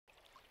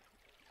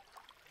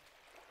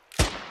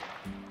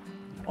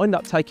I ended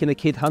up taking a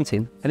kid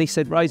hunting, and he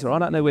said, Razr, I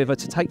don't know whether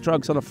to take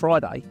drugs on a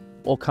Friday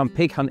or come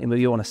pig hunting with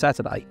you on a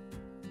Saturday.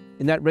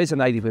 And that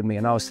resonated with me,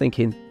 and I was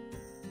thinking,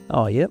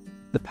 oh yeah,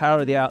 the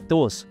power of the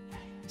outdoors.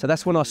 So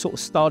that's when I sort of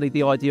started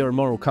the idea of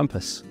Moral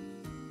Compass.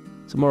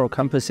 So Moral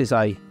Compass is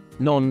a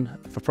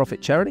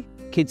non-for-profit charity.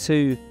 Kids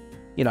who,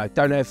 you know,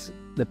 don't have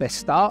the best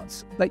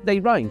starts, they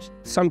range.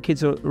 Some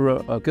kids are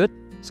good,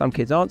 some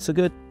kids aren't so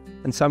good,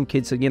 and some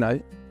kids are, you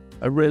know,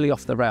 are really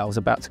off the rails,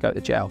 about to go to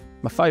jail.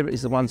 My favourite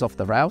is the ones off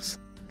the rails,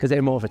 because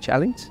they're more of a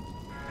challenge.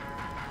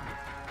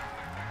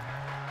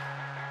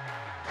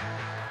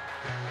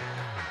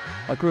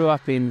 I grew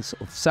up in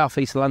sort of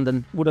southeast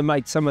London. Would have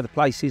made some of the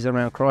places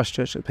around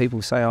Christchurch that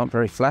people say aren't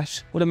very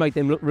flash, would have made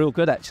them look real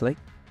good actually.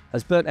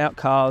 There's burnt out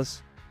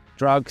cars,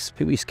 drugs,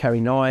 people used to carry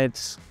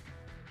knives.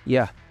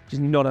 Yeah,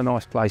 just not a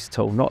nice place at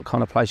all, not the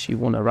kind of place you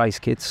want to raise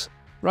kids.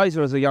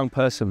 Razr as a young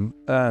person,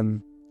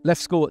 left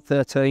school at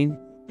 13,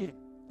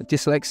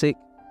 dyslexic,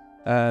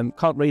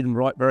 can't read and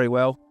write very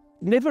well.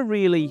 Never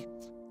really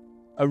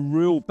a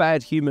real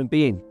bad human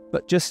being,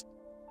 but just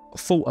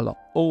fought a lot,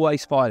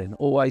 always fighting,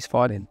 always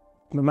fighting.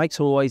 My mates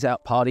were always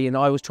out partying.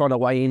 I was trying to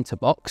weigh into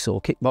box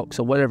or kickbox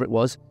or whatever it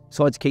was,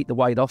 so I had to keep the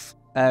weight off.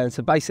 And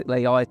so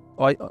basically I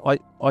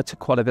took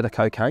quite a bit of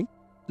cocaine,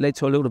 led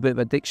to a little bit of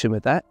addiction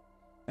with that.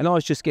 And I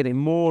was just getting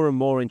more and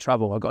more in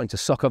trouble. I got into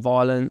soccer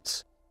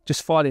violence,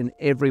 just fighting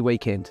every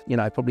weekend, you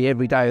know, probably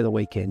every day of the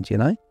weekend, you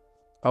know.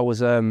 I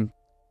was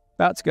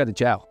about to go to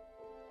jail.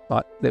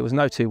 Like, there was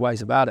no two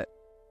ways about it.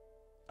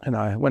 And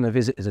I went to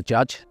visit as a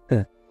judge.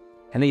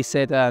 And he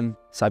said,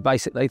 so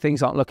basically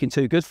things aren't looking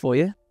too good for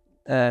you.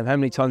 How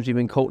many times have you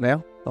been caught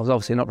now? I was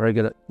obviously not very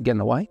good at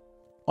getting away.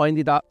 I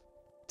ended up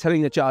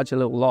telling the judge a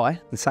little lie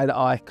and say that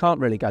I can't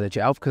really go to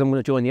jail because I'm going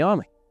to join the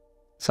army.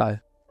 So,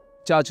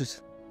 judge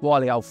was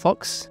wily old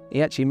fox.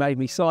 He actually made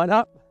me sign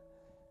up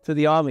to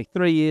the army.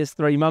 3 years,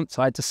 3 months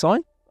I had to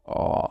sign.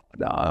 Oh,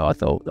 no, I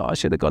thought I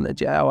should have gone to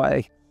jail,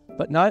 eh?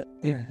 But no,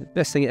 yeah,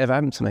 best thing that ever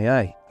happened to me,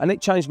 eh? And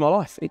it changed my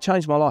life. It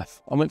changed my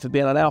life. I went from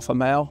being an alpha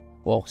male,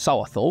 well,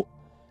 so I thought,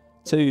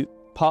 to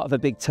part of a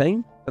big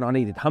team. And I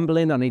needed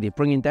humbling, I needed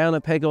bringing down a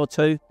peg or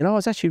two. You know, I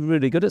was actually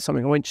really good at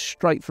something. I went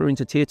straight through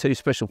into Tier 2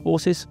 Special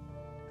Forces,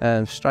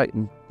 straight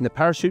in the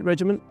parachute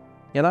regiment,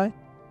 you know.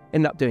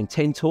 Ended up doing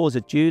 10 tours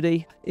of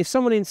duty. If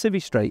someone in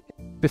Civvy Street,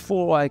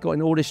 before I got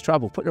in all this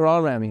trouble, put their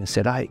arm around me and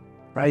said, hey,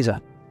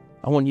 Razr,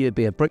 I want you to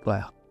be a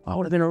bricklayer, I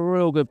would have been a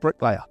real good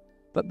bricklayer.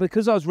 But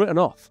because I was written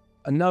off,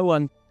 and no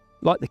one,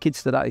 like the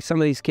kids today, some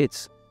of these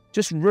kids,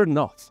 just written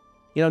off,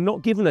 you know,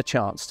 not given a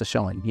chance to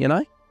shine, you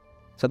know.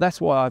 So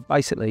that's why I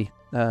basically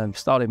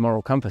started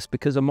Moral Compass,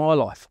 because of my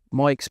life,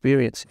 my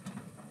experience.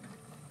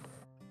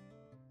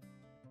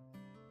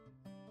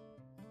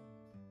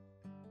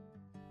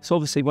 So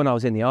obviously when I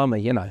was in the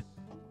army, you know,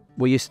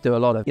 we used to do a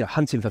lot of, you know,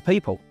 hunting for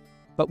people.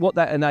 But what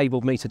that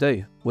enabled me to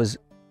do was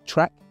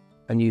track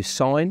and use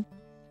sign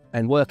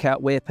and work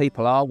out where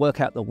people are, work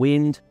out the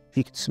wind, if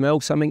you could smell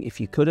something, if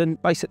you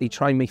couldn't, basically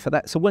train me for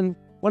that. So when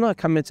I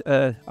come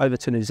over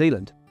to New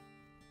Zealand,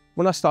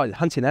 when I started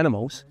hunting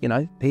animals, you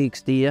know,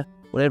 pigs, deer,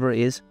 whatever it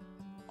is,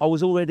 I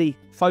was already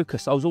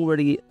focused. I was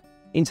already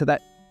into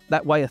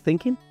that way of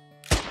thinking.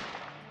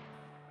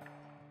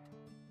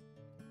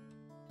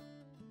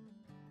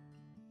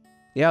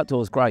 The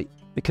outdoors great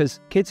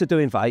because kids are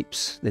doing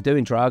vapes, they're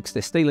doing drugs,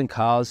 they're stealing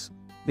cars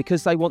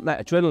because they want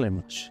that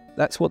adrenaline rush.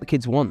 That's what the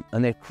kids want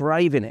and they're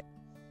craving it.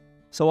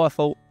 So I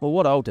thought, well,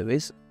 what I'll do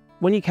is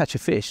when you catch a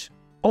fish,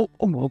 oh,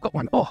 I've got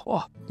one.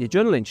 Oh, the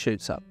adrenaline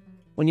shoots up.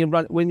 When you're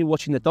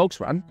watching the dogs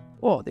run,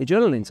 oh, the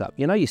adrenaline's up.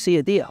 You know, you see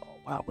a deer. Oh,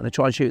 wow, I'm going to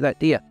try and shoot that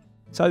deer.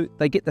 So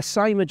they get the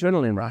same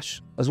adrenaline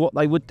rush as what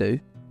they would do,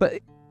 but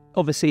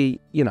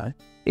obviously, you know,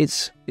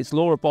 it's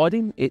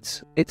law-abiding,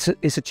 it's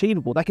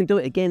achievable. They can do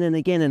it again and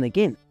again and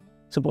again.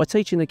 So by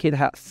teaching the kid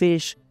how to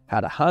fish,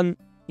 how to hunt,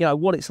 you know,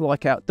 what it's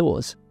like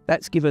outdoors,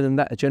 that's given them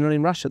that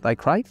adrenaline rush that they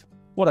crave.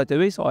 What I do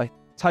is I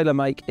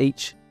tailor-make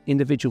each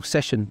individual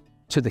session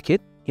to the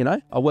kid, you know.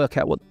 I work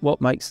out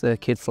what makes the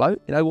kid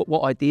float, you know,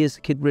 what ideas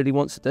the kid really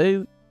wants to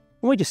do.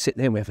 And we just sit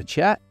there and we have a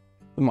chat.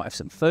 We might have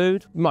some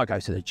food, we might go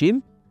to the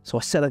gym. So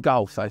I set a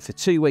goal. So for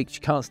 2 weeks, you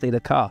can't steal a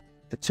car.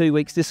 For 2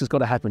 weeks, this has got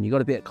to happen. You've got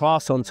to be at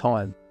class on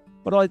time.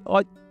 But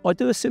I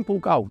do a simple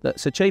goal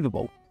that's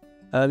achievable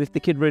if the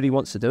kid really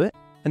wants to do it.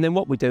 And then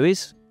what we do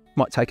is,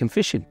 might take him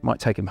fishing, might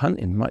take him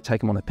hunting, might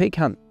take him on a pig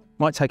hunt,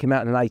 might take him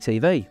out in an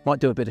ATV, might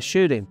do a bit of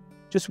shooting.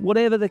 Just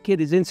whatever the kid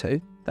is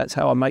into, that's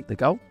how I make the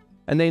goal.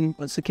 And then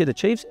once the kid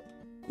achieves it,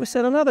 we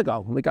set another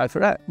goal and we go for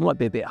that. It might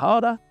be a bit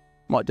harder,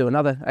 might do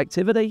another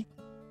activity,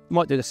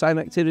 might do the same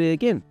activity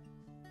again.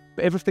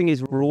 But everything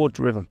is reward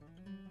driven.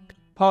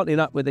 Partnering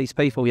up with these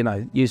people, you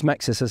know, use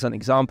Maxxis as an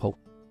example.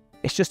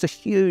 It's just a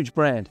huge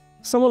brand.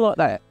 Someone like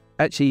that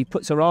actually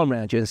puts her arm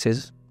around you and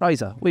says,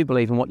 Razr, we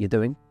believe in what you're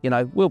doing. You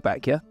know, we'll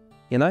back you.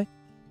 You know,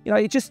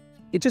 it just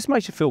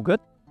makes you feel good.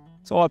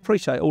 So I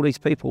appreciate all these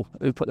people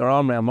who put their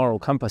arm around Moral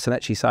Compass and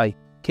actually say,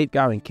 keep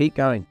going, keep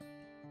going.